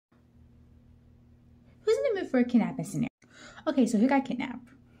the mood for a kidnapping scenario. Okay, so who got kidnapped?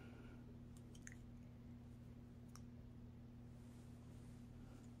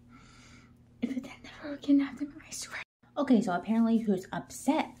 If it never kidnapped him, I swear. Okay, so apparently who's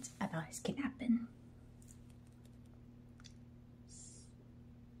upset about his kidnapping?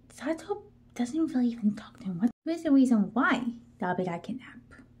 Sato doesn't really even talk to him. What is the reason why Dabi got kidnapped?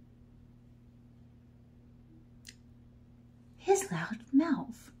 His loud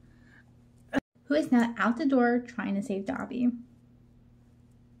mouth. Who is now out the door trying to save Dabi?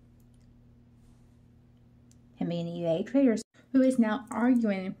 Him being an EA trader, who is now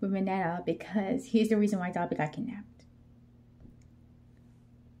arguing with Mineta because he's the reason why Dabi got kidnapped.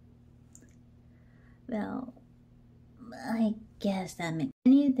 Well, I guess that makes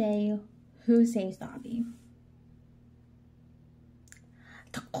any day. Who saves Dabi?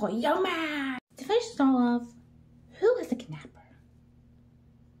 Tokoyama! To finish this all off, who is the kidnapper?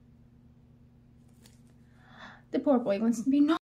 The poor boy wants to be known.